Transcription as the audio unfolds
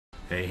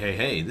Hey, hey,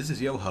 hey, this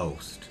is your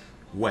host,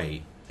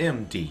 Way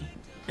MD,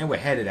 and we're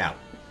headed out.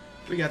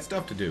 We got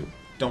stuff to do.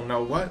 Don't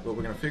know what, but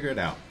we're gonna figure it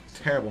out.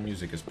 Terrible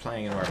music is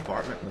playing in our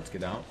apartment. Let's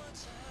get out.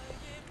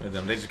 They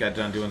just got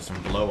done doing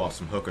some blow off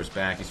some hooker's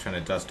back. He's trying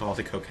to dust all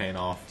the cocaine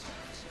off.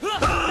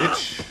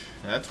 Bitch,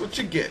 that's what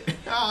you get.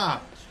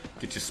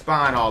 Get your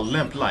spine all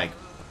limp like.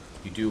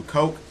 You do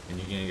coke, and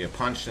you're gonna get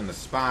punched in the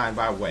spine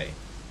by Way.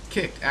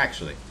 Kicked,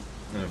 actually.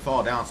 And then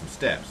fall down some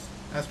steps.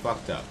 That's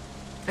fucked up.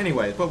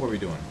 Anyways, what were we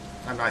doing?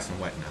 I'm nice and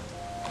wet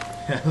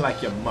now.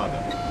 Like your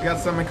mother. We got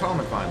something in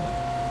common finally.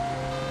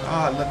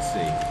 Let's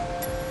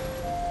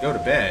see. Go to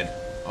bed?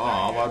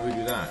 Oh, why would we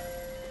do that?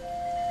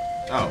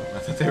 Oh, I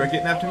thought they were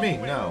getting after me.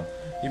 No.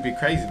 You'd be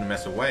crazy to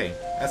mess away.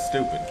 That's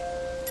stupid.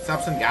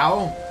 Samson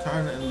Gao,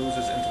 turn and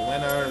losers into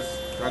winners.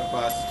 Drug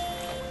bust.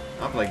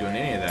 I don't feel like doing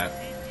any of that.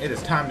 It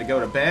is time to go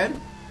to bed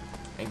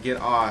and get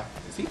our...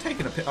 Is he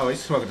taking a pill? Oh, he's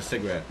smoking a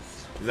cigarette.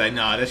 He's like,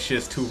 nah, this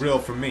shit's too real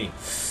for me.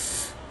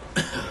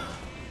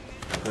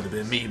 Could have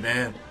been me,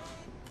 man.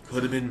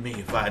 Could have been me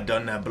if I had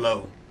done that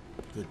blow.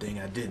 Good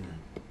thing I didn't.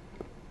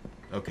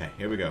 Okay,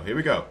 here we go. Here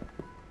we go.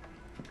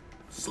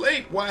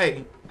 Sleep,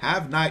 Way.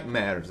 Have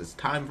nightmares. It's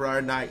time for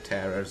our night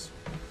terrors.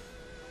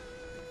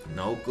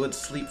 No good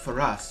sleep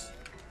for us.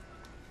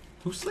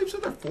 Who sleeps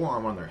with their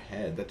forearm on their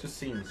head? That just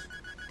seems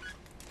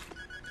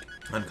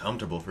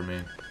uncomfortable for me.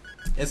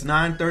 It's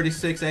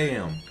 9:36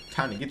 a.m.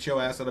 Time to get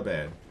your ass out of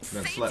bed.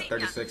 Then slept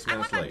 36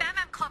 minutes late.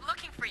 Club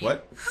looking for you.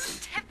 What? Who's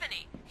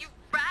Tiffany? You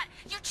rat!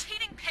 You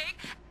cheating pig!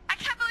 I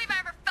can't believe I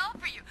ever fell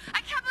for you.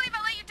 I can't believe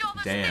I let you do all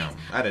those things. Damn,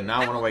 I did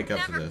not want to wake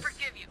up to this.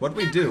 What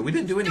did we do? We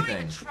didn't do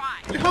anything.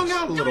 We hung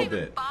out a little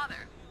bit. Bother.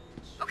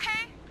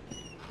 Okay?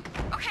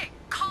 Okay,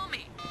 call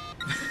me.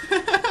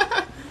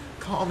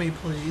 Call me,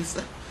 please.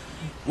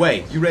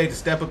 Wait, you ready to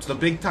step up to the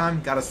big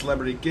time? Got a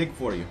celebrity gig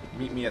for you.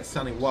 Meet me at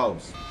Sunny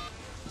Woes.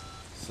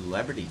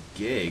 Celebrity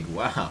gig?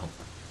 Wow.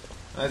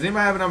 Does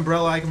anybody have an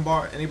umbrella I can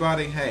borrow?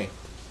 Anybody? Hey,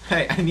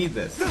 I need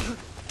this.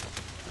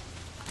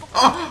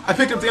 Oh, I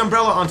picked up the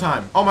umbrella on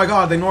time. Oh my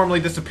god, they normally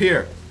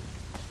disappear.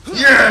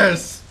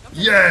 Yes!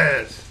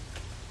 Yes!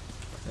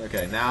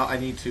 Okay, now I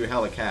need to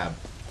hail a cab.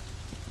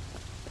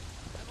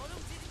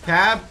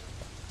 Cab?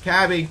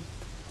 Cabby.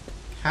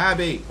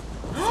 Cabby.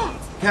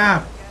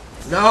 Cab.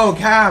 No,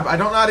 cab. I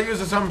don't know how to use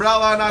this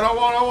umbrella and I don't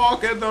want to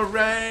walk in the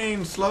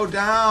rain. Slow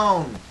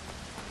down.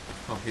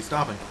 Oh, he's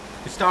stopping.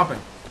 He's stopping.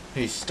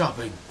 He's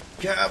stopping.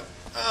 Cab.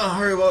 Oh,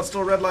 hurry while it's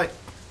still a red light.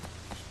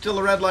 Still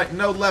a red light.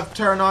 No left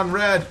turn on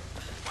red.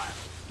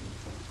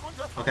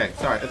 Okay,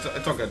 sorry.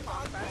 It's all good.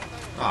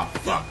 Oh,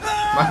 fuck.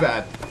 My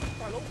bad.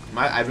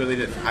 I really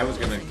didn't. I was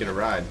gonna get a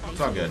ride.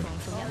 It's all good.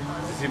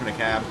 Is this even a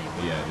cab?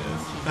 Yeah, it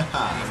is.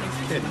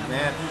 I'm kidding,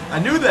 man. I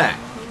knew that!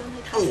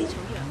 Oh!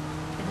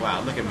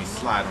 Wow, look at me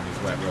slide on these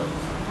wet roads.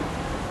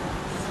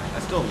 I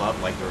still love,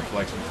 like, the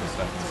reflections and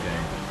stuff in this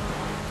game.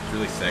 It's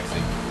really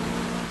sexy.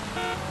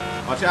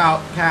 Watch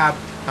out! Cab!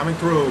 Coming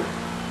through!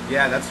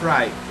 Yeah, that's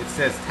right. It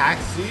says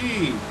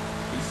taxi!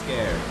 Be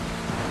scared.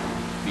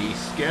 Be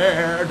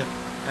scared!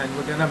 And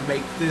we're gonna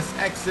make this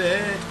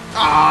exit.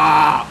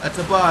 Ah! That's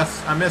a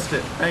bus. I missed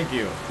it. Thank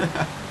you.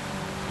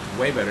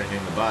 Way better than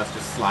hitting the bus,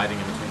 just sliding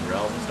in between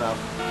rails and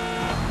stuff.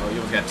 Oh, you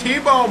almost got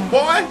T-bone,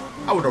 boy!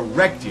 I would have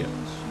wrecked you.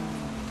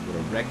 Would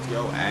have wrecked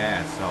your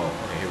ass. Oh,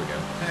 okay, here we go.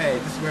 Hey,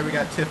 this is where we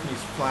got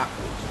Tiffany's flap.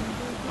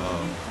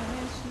 Oh,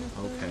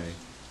 okay.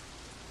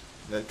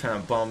 They're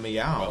trying to bum me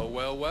out.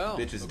 Well.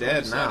 Bitch is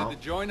dead now. To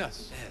join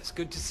us. Yeah, it's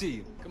good to see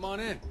you. Come on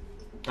in.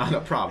 Oh, no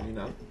problem, you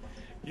know.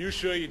 You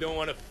sure you don't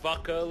want to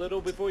fuck her a little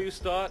before you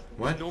start?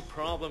 What? No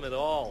problem at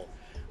all.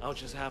 I'll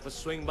just have to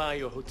swing by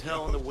your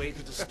hotel on the way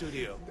to the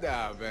studio.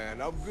 Nah,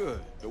 man, I'm good.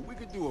 We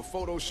could do a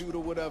photo shoot or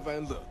whatever,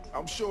 and look,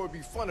 I'm sure it'd be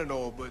fun and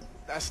all, but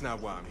that's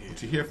not why I'm here.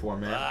 What you here for,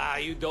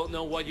 man? You don't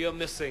know what you're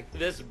missing.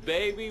 This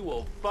baby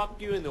will fuck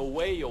you in the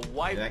way your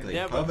wife Exactly.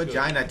 never A could.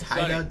 vagina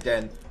tighter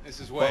than This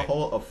is Way.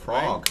 butthole of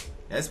frog.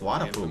 That's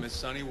waterproof. Infamous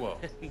Sunny Woe.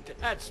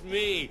 That's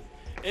me.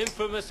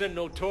 Infamous and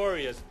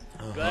notorious.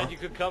 Glad you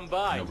could come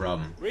by. No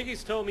problem.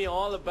 Ricky's told me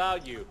all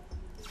about you.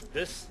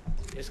 This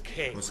is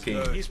King. What's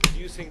King? He's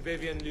producing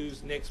Vivian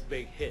Liu's next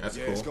big hit. That's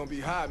Yeah, cool. it's gonna be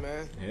hot,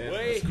 man. Yeah,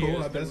 Way that's cool. here's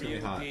I bet the it's gonna be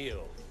real hot.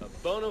 deal. A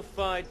bona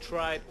fide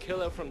tried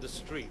killer from the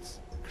streets.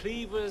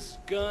 Cleavers,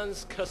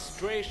 guns,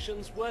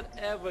 castrations,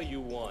 whatever you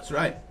want. That's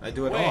right. I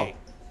do it all. Way,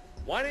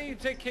 why don't you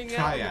take King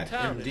out Triad, of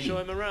town MD. and show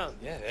him around?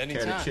 Yeah, Care to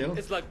anytime. chill?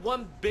 It's like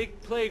one big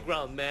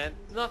playground, man.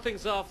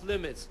 Nothing's off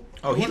limits.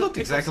 Oh, You he wanna looked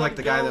pick up exactly some like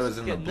the guy that girls, was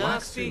in the get black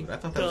nasty, suit. I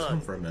thought that was done.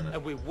 him for a minute.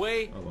 And with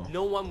Way, Oh, well.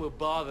 no one will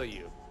bother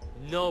you.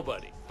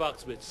 Nobody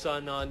fucks with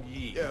Sun On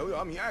Yi. Yeah, well,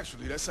 I mean,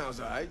 actually, that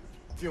sounds alright.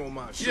 If you don't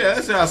mind. Yeah,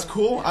 that sounds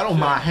cool. I don't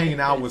mind hanging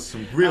out with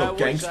some real I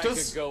wish I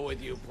gangsters. could go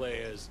with you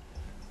players,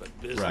 but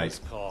business Right.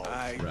 calls.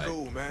 Alright, Right.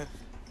 cool, man.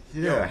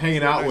 Yeah, Yo,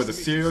 hanging so out nice with a to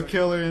meet you, serial son.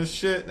 killer and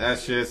shit. That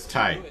shit's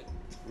tight.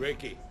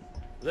 Ricky,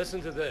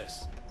 listen to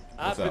this.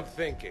 What's I've been up?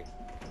 thinking.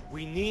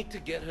 We need to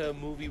get her a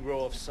movie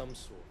role of some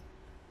sort.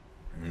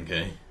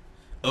 Okay.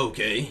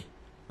 Okay.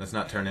 Let's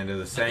not turn into the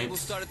We'll Saints.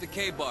 start at the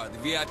K-Bar. The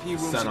VIP room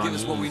Son should give on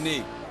us what we knees.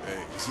 need.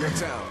 Hey, it's your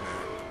town,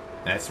 man.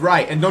 That's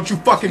right, and don't you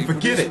fucking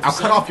forget it. I'll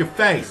cut off your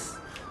face.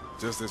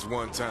 Just this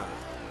one time.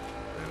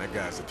 Man, that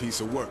guy's a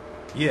piece of work.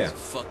 Yeah. He's a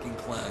fucking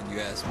clown, you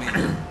ask me.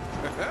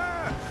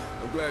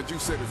 I'm glad you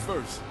said it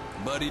first.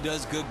 But he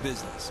does good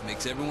business,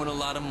 makes everyone a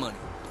lot of money.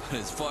 But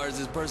as far as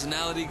his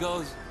personality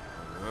goes,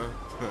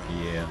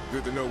 Yeah.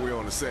 Good to know we're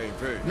on the same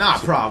page. Nah,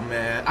 problem,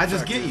 man. I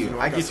just Fact get is, you.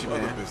 I I got get some you,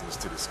 other man. business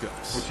to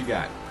discuss. What you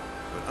got?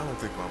 But I don't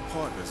think my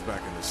partners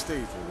back in the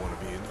States will want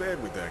to be in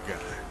bed with that guy.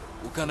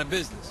 what kind of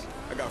business?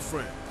 I got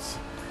friends.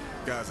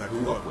 Guys I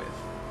Grew up with.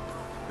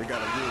 They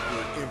got a real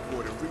good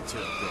import and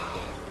retail thing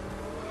going.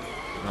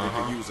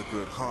 They could use a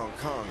good Hong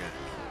Kong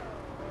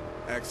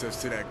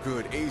access to that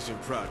good Asian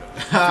product.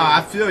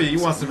 I feel you.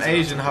 You want some These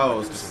Asian guys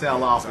hoes to some sell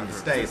things off I in the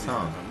heard States, Debbie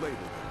huh? and her label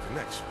got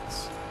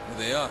connections. Well,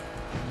 they are.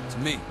 It's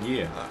me.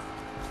 Yeah.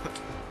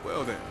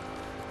 Well then,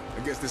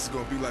 I guess this is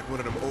gonna be like one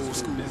of them old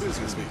school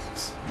business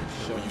meetings.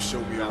 Where you show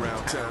me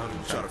around town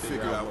and try to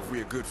figure out if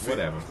we're a good fit.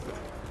 Whatever.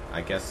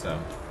 I guess so.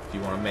 If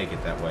you want to make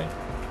it that way.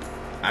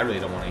 I really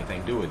don't want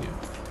anything to do with you.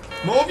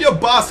 Move your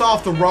bus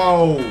off the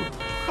road!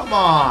 Come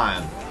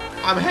on!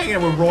 I'm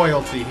hanging with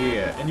royalty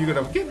here, and you're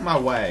gonna get in my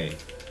way.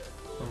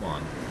 Come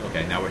on.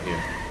 Okay, now we're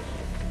here.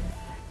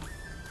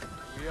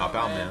 Hop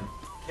out, man.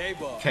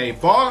 K-Bar.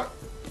 K-Bar?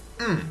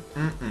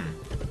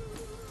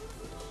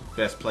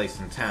 Best place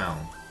in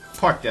town.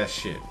 Park that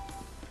shit.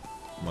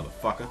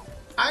 Motherfucker.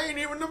 I ain't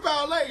even the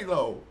valet,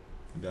 though.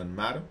 Doesn't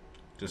matter.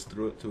 Just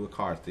threw it to a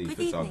car thief.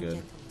 It's all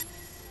good.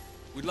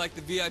 We'd like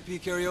the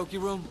VIP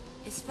karaoke room.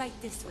 It's right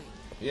this way.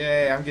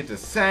 Yay, I'm getting to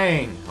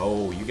sing.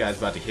 Oh, you guys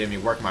about to hear me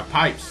work my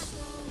pipes.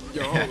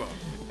 Yo, hold on.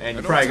 And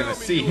you're don't probably tell gonna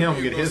me see you him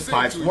and get me his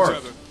gonna pipes sing to each worked.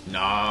 other.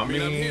 Nah, I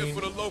mean, I'm here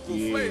for the local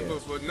yeah.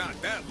 flavors, but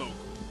not that local.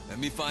 Let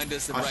me find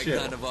us the Oh, right shit.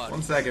 kind of One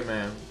audience. second,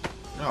 man.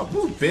 No,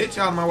 move, bitch,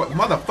 out of my way.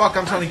 Motherfucker,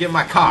 I'm trying to get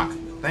my cock.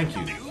 Thank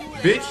you.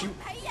 Bitch,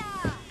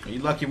 you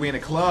lucky we in a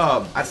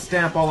club. I'd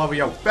stamp all over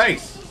your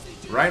face.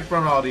 Right in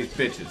front of all these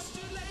bitches.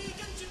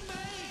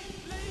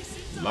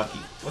 Lucky.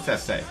 What's that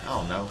say? I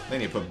don't know. They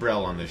need to put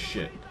Braille on this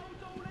shit.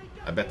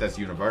 I bet that's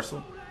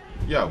universal.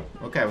 Yo,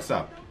 okay, what's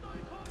up?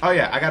 Oh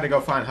yeah, I gotta go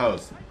find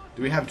hoes.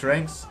 Do we have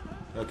drinks?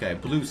 Okay,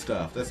 blue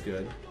stuff. That's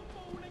good.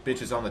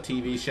 Bitches on the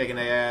TV shaking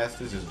their ass.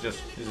 This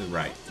is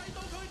right.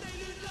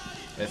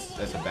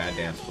 That's a bad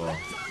dance floor.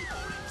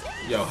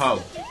 Yo,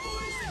 ho.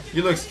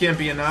 You look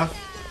skimpy enough.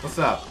 What's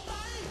up?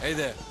 Hey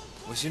there.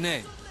 What's your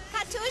name?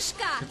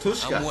 Katushka!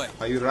 Katushka, I'm Wei.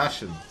 are you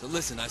Russian? So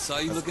listen, I saw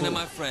you That's looking at cool.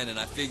 my friend, and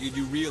I figured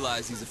you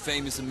realize he's a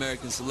famous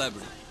American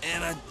celebrity.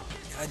 And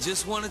I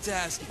just wanted to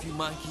ask if you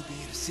mind keeping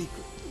it a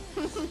secret.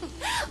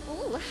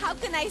 Ooh, how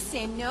can I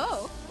say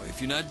no? Or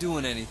if you're not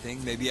doing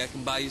anything, maybe I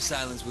can buy you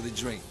silence with a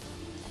drink.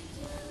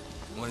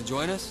 Want to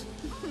join us?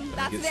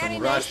 That's Get very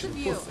some nice Russian of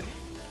you. pussy.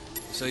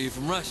 So you're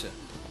from Russia?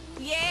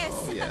 Yes.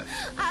 Oh, yes.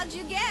 How'd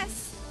you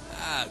guess?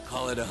 Ah,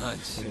 call it a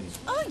hunch.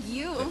 Oh,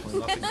 you. Definitely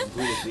nothing to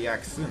do with the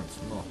accent.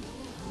 No.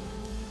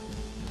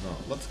 No.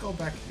 Let's go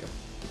back here.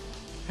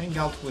 Hang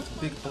out with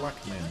big black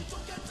man.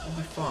 It'll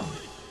be fun.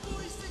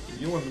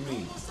 You and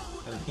me.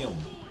 And him.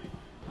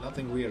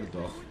 Nothing weird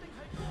though.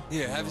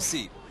 Here, have a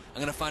seat.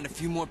 I'm gonna find a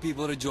few more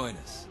people to join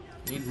us.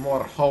 Need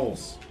more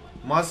hoes.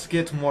 Must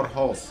get more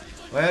hoes.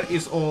 Where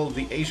is all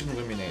the Asian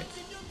women at?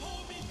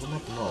 Do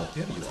not know.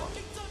 Here you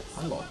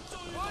are. Hello.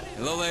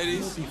 Hello, We'll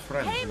ladies. be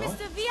friends, Hey, no?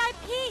 Mr.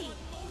 VIP.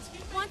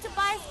 Want to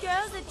buy us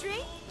girls a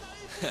drink?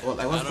 Well,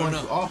 I was I don't going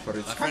know. to offer.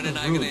 It's My kind friend of and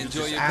I rude. gonna You're enjoy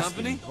just your asking.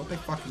 company? What the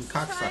fucking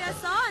Try us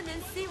cocksucker? on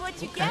and see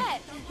what you Okay.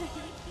 get.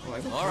 Well, I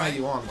will All try right.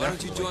 you on, Why don't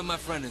you definitely. join my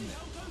friend in there?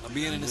 I'll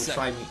be in a You'll second.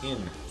 try me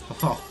in.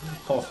 Ho,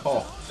 ho,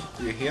 ho.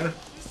 Do you hear?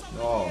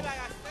 No.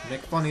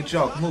 Make funny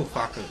joke. Move,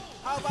 fucker.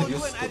 How about You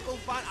you and I stupid. go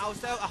find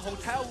ourselves a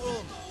hotel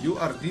room? You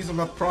are. These are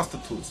not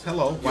prostitutes.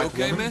 Hello, You white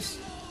okay, woman. miss?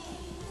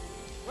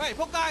 Wait,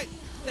 poor guy,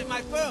 that's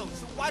my firm,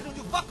 so why don't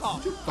you fuck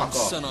off? Fuck off.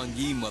 Son on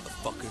ye,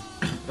 motherfucker.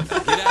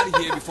 Get out of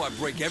here before I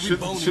break every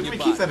bone in Shouldn't your we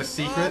body. keep that a Oh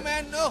secret?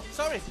 man, no,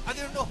 sorry, I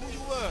didn't know who you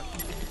were.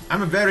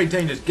 I'm a very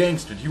dangerous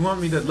gangster. Do you want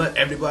me to let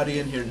everybody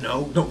in here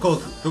know? Don't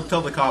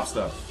tell the cops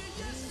stuff.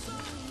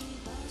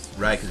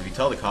 Right, because if you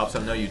tell the cops,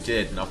 I know you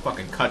did, and I'll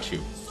fucking cut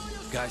you.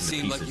 Guy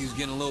seemed like pieces. he was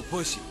getting a little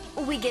pushy.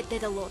 We get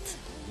that a lot.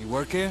 You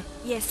work here?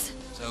 Yes.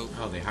 So,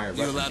 Oh, they hire you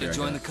Russians allowed to here, I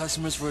join the guess.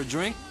 customers for a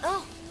drink?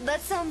 Oh,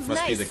 that sounds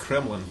Must be nice. the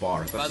Kremlin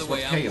bar. That's By the what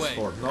way, K I'm is Wei.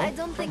 for. No? I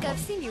don't think Come I've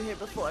on. seen you here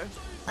before.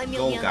 I'm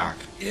Golgak.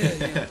 Ilyana.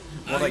 Yeah.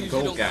 More I like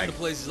usually don't come Golgak. to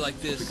places like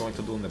What are we this. going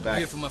to do in the I'm back?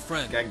 here for my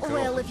friend. Gag girl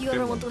Well, from if you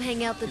ever want to Finland.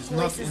 hang out at It's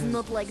places not in-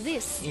 not like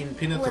this,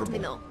 impenetrable. let me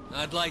know.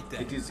 I'd like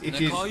that. It is. Can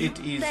It I is. call you? It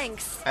is.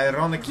 Thanks.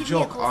 Ironic Give me a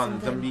joke call on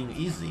them sometime. being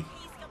easy.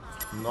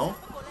 No.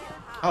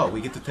 Oh,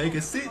 we get to take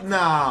a seat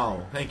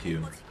now. Thank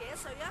you.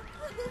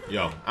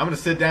 Yo, I'm gonna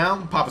sit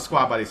down, pop a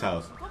squat buddy's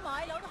house.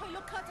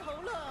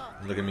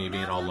 Look at me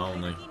being all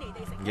lonely,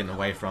 getting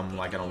away from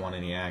like I don't want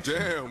any action.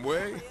 Damn,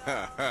 Way.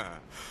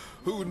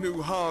 Who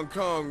knew Hong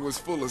Kong was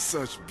full of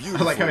such I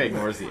beautiful like how he women?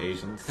 ignores the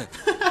Asians.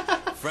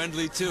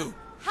 Friendly too.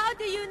 How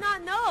do you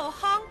not know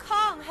Hong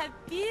Kong had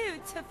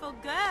beautiful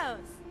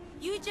girls?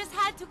 You just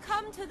had to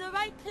come to the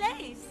right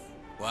place.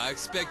 Well, I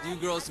expect you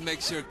girls to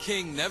make sure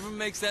King never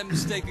makes that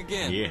mistake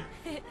again. Yeah.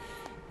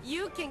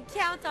 You can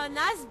count on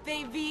us,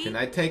 baby. Can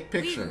I take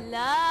picture? We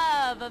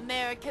love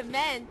American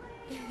men.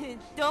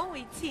 Don't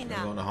we, Tina?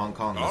 I'm going to Hong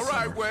Kong this All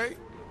right, summer. Way.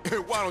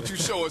 Why don't you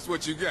show us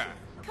what you got?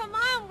 Come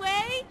on,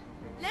 Way.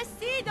 Let's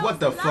see those What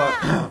the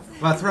fuck?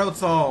 lungs. My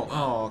throat's all...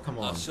 Oh, come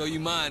on. I'll show you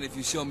mine if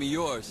you show me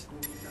yours.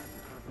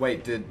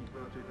 Wait, did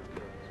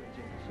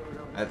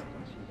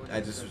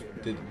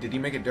he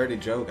make a dirty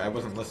joke? I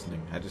wasn't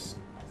listening. I just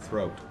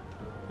throat.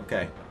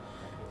 Okay.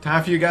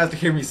 Time for you guys to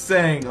hear me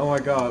sing. Oh my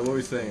god, what are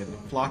we saying?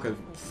 Flock of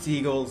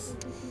seagulls.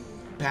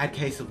 Bad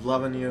case of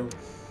loving you.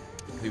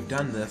 We've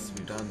done this.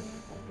 We've done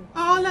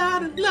all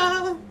out of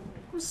love.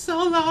 I'm so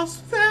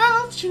lost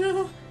without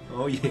you.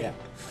 Oh yeah.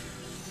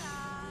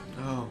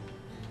 Oh.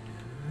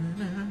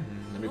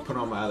 Let me put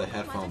on my other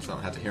headphones so I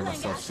don't have to hear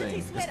myself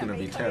sing. It's gonna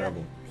be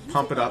terrible.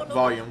 Pump it up,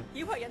 volume.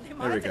 There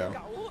we go.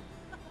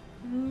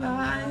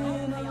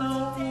 Lying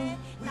alone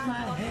with my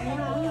head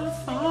on the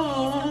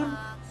phone,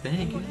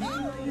 thinking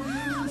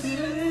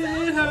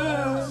it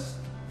hurts.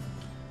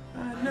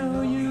 I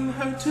know you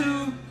hurt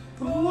too,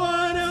 but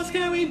what else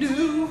can we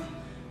do?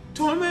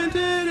 Tormented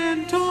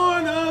and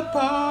torn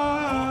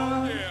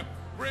apart. Yeah,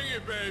 bring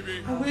it,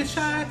 baby. I wish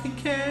I could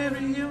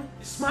carry you,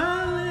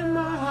 smile in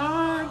my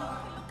heart.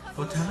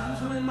 For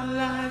times when my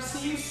life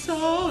seems so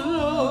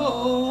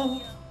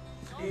low,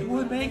 it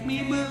would make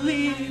me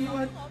believe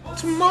what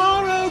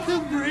tomorrow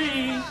could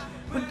bring.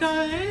 But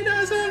I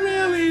doesn't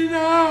really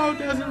know,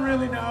 doesn't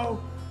really know.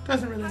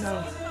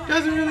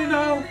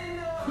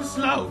 I'm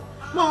slow,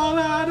 I'm all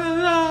out of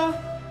love.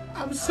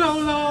 I'm so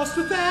lost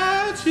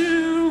without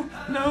you.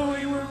 No,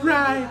 we were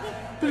right,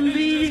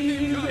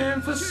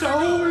 believing for so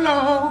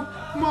long.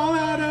 I'm all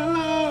out of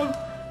love.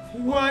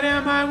 What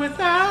am I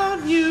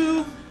without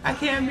you? I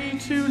can't be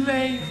too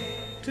late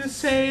to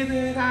say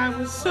that I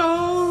was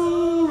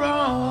so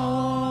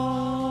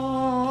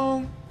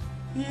wrong.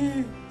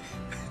 Yeah.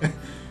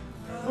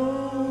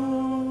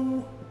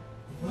 Oh,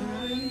 what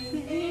are you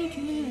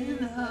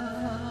thinking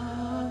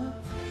of?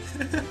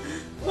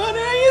 What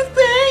are you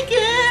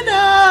thinking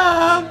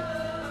of?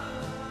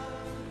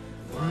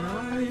 What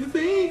are you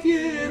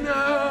thinking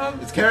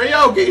of? It's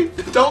karaoke.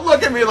 Don't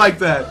look at me like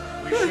that.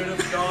 We should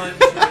have gone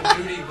to a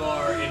nudie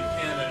bar in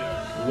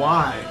Canada.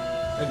 Why?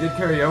 I did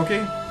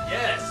karaoke?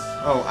 Yes.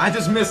 Oh, I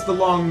just missed the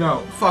long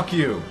note. Fuck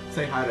you.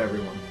 Say hi to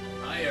everyone.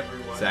 Hi,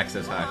 everyone. Zach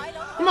says hi.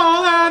 I'm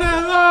all out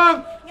of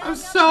love. I'm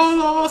so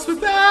lost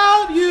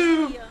without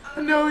you.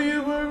 I know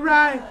you were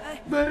right,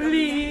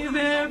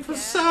 believing for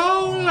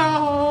so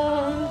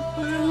long.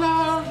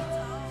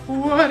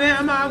 What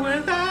am I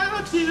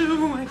without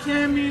you? I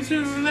can't be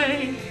too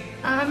late.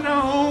 I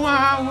know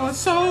I was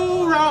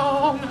so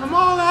wrong. I'm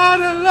all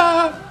out of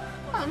love.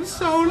 I'm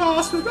so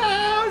lost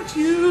without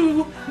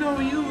you. Know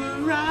you were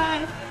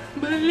right,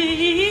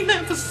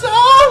 believing for so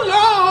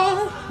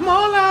long. I'm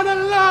all out of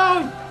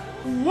love.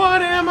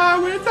 What am I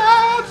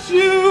without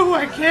you?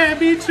 I can't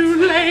be too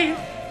late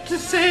to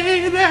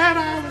say that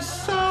I was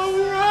so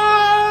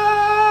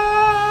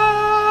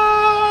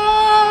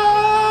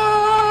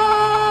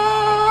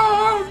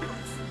wrong.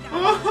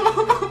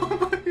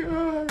 Oh my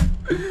god.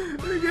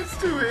 It gets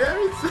to me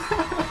every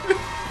time.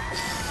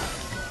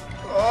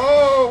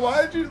 Oh,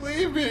 why'd you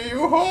leave me,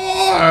 you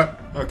whore?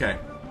 Okay,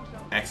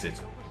 exit.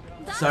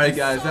 Sorry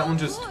guys, that one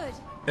just,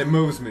 it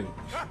moves me.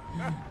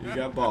 You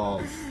got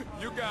balls.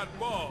 You got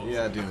balls.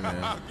 Yeah, I do,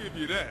 man. I'll give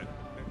you that.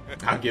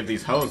 I'll give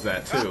these hoes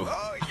that too.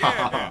 Oh,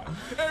 yeah.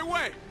 Hey,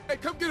 wait. Hey,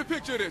 come get a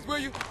picture of this, will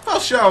you? For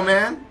sure,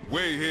 man.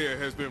 Way here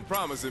has been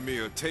promising me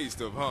a taste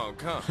of Hong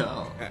Kong.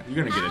 Oh,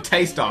 you're gonna get a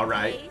taste, all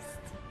right.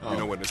 Oh, You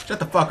know what? shut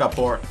the fuck up,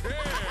 whore. Yeah.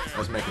 I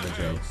was making the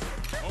jokes.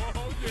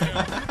 Oh,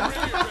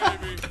 yeah.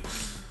 Bring it, baby.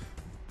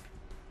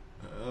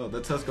 Oh,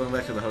 that's us going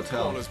back to the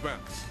hotel. All us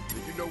bounce.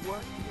 You know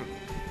what?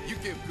 You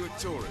give good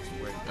tourists,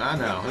 Wade. I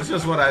know. It's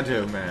just what I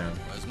do, man.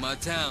 It's my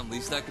town,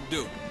 least I can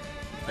do.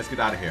 Let's get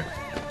out of here.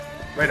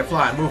 Ready to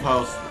fly. Move,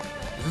 host.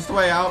 Is this the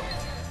way out?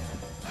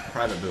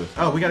 Private booth.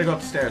 Oh, we gotta go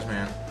up the stairs,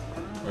 man.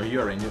 Or you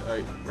already knew.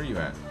 Where you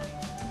at?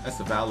 That's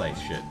the valet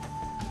shit.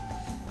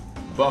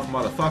 Buff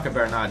motherfucker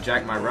better not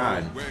jack my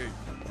ride. Wade,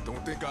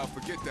 don't think I'll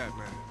forget that,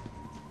 man.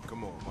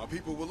 Come on, my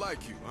people will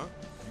like you, huh?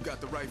 You got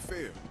the right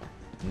fare.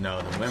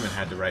 No, the women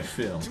had the right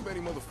feel. Too many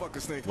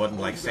motherfuckers think Wasn't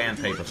all like you gotta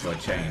do sandpaper is for a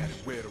look change. bad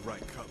and wear the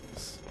right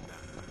colors. Nah.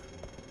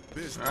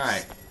 Business.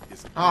 Alright.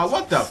 is Oh,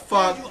 what the business.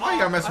 fuck? Why you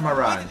gotta mess with my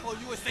ride?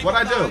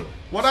 What'd I do?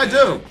 What'd I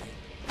do?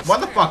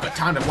 Motherfucker,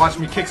 time to watch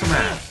me kick some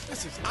ass.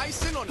 This is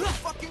icing on the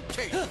fucking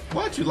cake.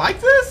 What, you like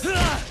this?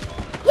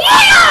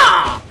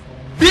 Yeah!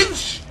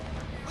 Bitch!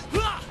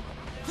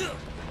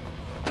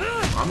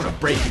 I'm gonna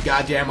break your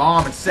goddamn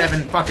arm in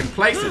 7 fucking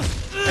places.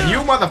 And you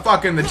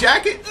motherfucker in the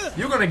jacket,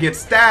 you're gonna get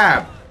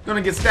stabbed. You're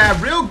gonna get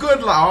stabbed real good.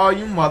 Oh,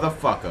 you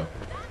motherfucker.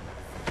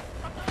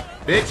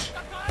 Bitch,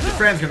 your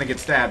friend's gonna get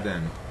stabbed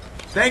then.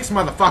 Thanks,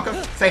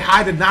 motherfucker. Say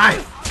hi to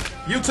Knife.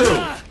 You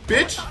too.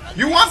 Bitch,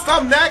 you want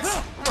some next?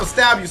 I'm gonna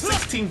stab you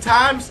 16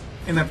 times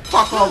and then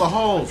fuck all the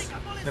holes.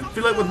 Then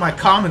fill it with my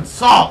common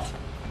salt.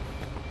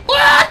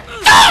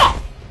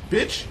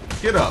 Bitch,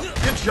 get up.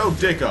 Get your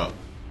dick up.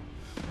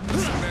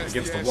 Nasty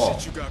Against the ass wall.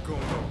 shit you got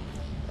going on.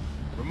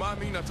 Remind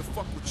me not to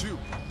fuck with you.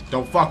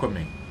 Don't fuck with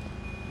me.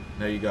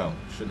 There you go.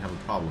 Shouldn't have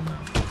a problem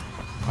now.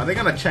 Are they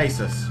gonna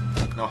chase us?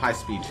 No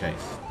high-speed chase.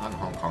 Not in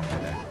Hong Kong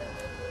today.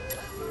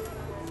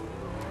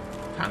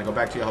 Time to go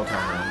back to your hotel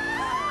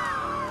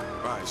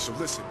room. Alright, so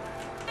listen.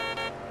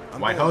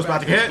 White hose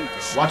about to hit.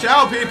 Watch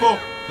out, people!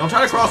 Don't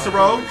try to cross the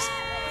road.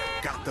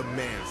 Got the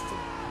man for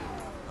me.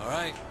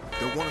 Alright.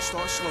 They want to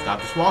start slow. Stop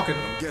just walking.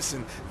 I'm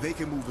guessing they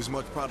can move as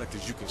much product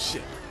as you can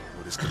ship.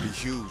 Well, this could be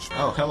huge, man.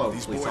 Oh, hello,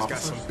 These police boys got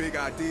officers. some big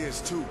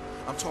ideas, too.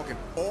 I'm talking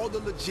all the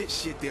legit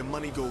shit their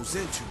money goes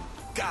into.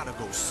 Gotta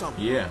go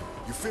somewhere. Yeah.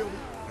 You feel me?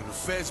 And the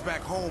feds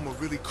back home are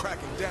really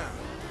cracking down.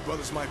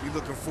 Brothers might be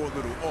looking for a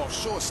little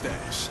offshore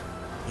stash.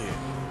 Yeah.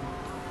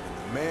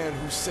 And the man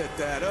who set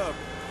that up,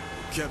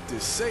 kept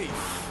it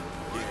safe.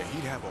 Yeah,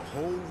 he'd have a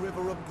whole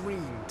river of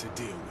green to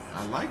deal with.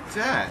 I like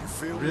that.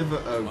 feel me? River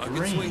of I can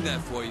Green. swing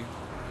that for you.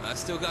 I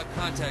still got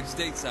contacts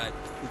stateside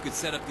who could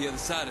set up the other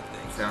side of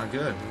things. Sound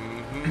good.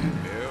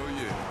 Hell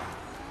yeah.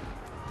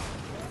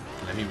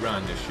 Let me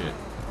run this shit.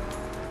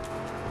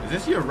 Is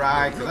this your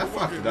ride? Because I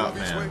fucked it up,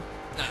 man.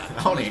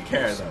 I don't even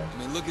care, though. I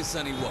mean, look at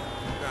Sonny Walk.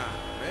 Nah,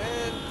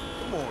 man.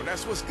 Come on,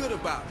 that's what's good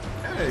about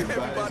it.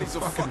 Everybody's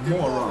a fucking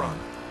moron.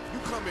 You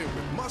come in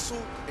with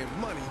muscle and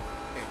money,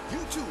 and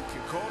you too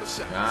can call the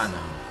shots. I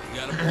know. You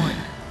got a point.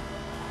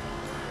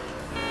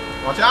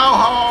 Watch out,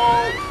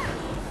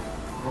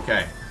 ho!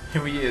 Okay,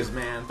 here he is,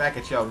 man. Back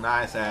at your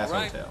nice-ass All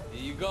right, hotel.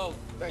 here you go.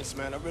 Thanks,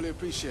 man. I really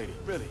appreciate it.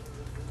 Really.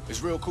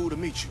 It's real cool to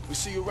meet you. We'll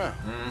see you around.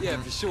 Yeah,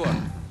 for sure.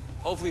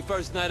 Hopefully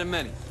first night of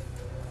many.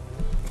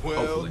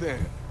 Well, Hopefully.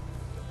 then.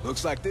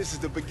 Looks like this is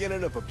the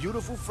beginning of a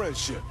beautiful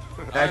friendship.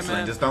 Excellent.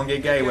 man. Just don't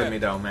get gay with Yeah. me,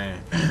 though,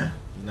 man.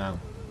 No.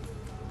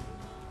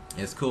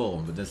 It's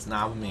cool, but that's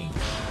not with me.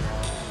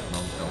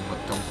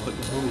 Don't put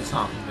the moves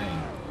on me.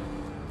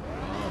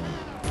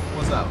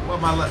 What's up? What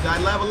did I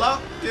level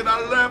up? Did I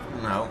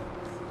level? No.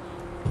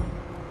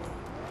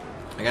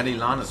 I got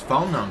Ilana's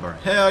phone number.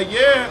 Hell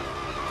yeah!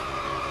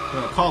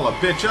 I'm gonna call a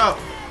bitch up.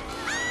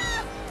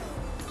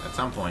 At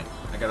some point.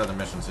 I got other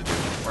missions to do.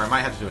 Or I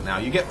might have to do it now.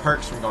 You get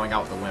perks from going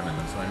out with the women.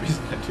 That's the only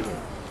reason I do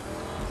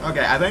it.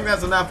 Okay, I think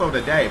that's enough for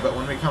today. But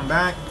when we come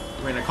back,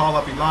 we're gonna call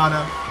up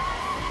Ilana,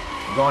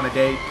 go on a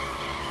date,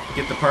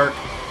 get the perk,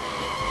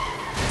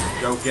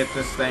 go get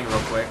this thing real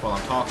quick while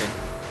I'm talking,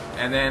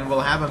 and then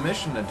we'll have a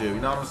mission to do. You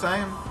know what I'm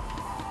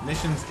saying?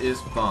 Missions is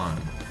fun.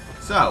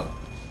 So,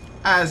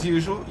 as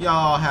usual,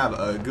 y'all have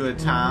a good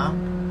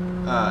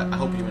time. I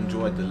hope you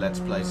enjoyed the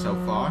Let's Play so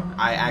far.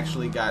 I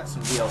actually got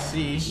some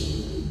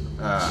DLC.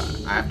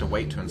 I have to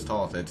wait to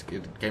install it.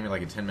 It gave me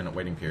like a 10-minute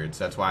waiting period,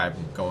 so that's why I'm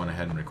going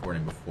ahead and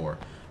recording before.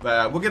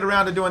 But we'll get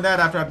around to doing that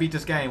after I beat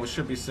this game, which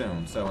should be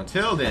soon. So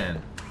until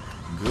then,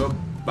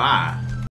 goodbye.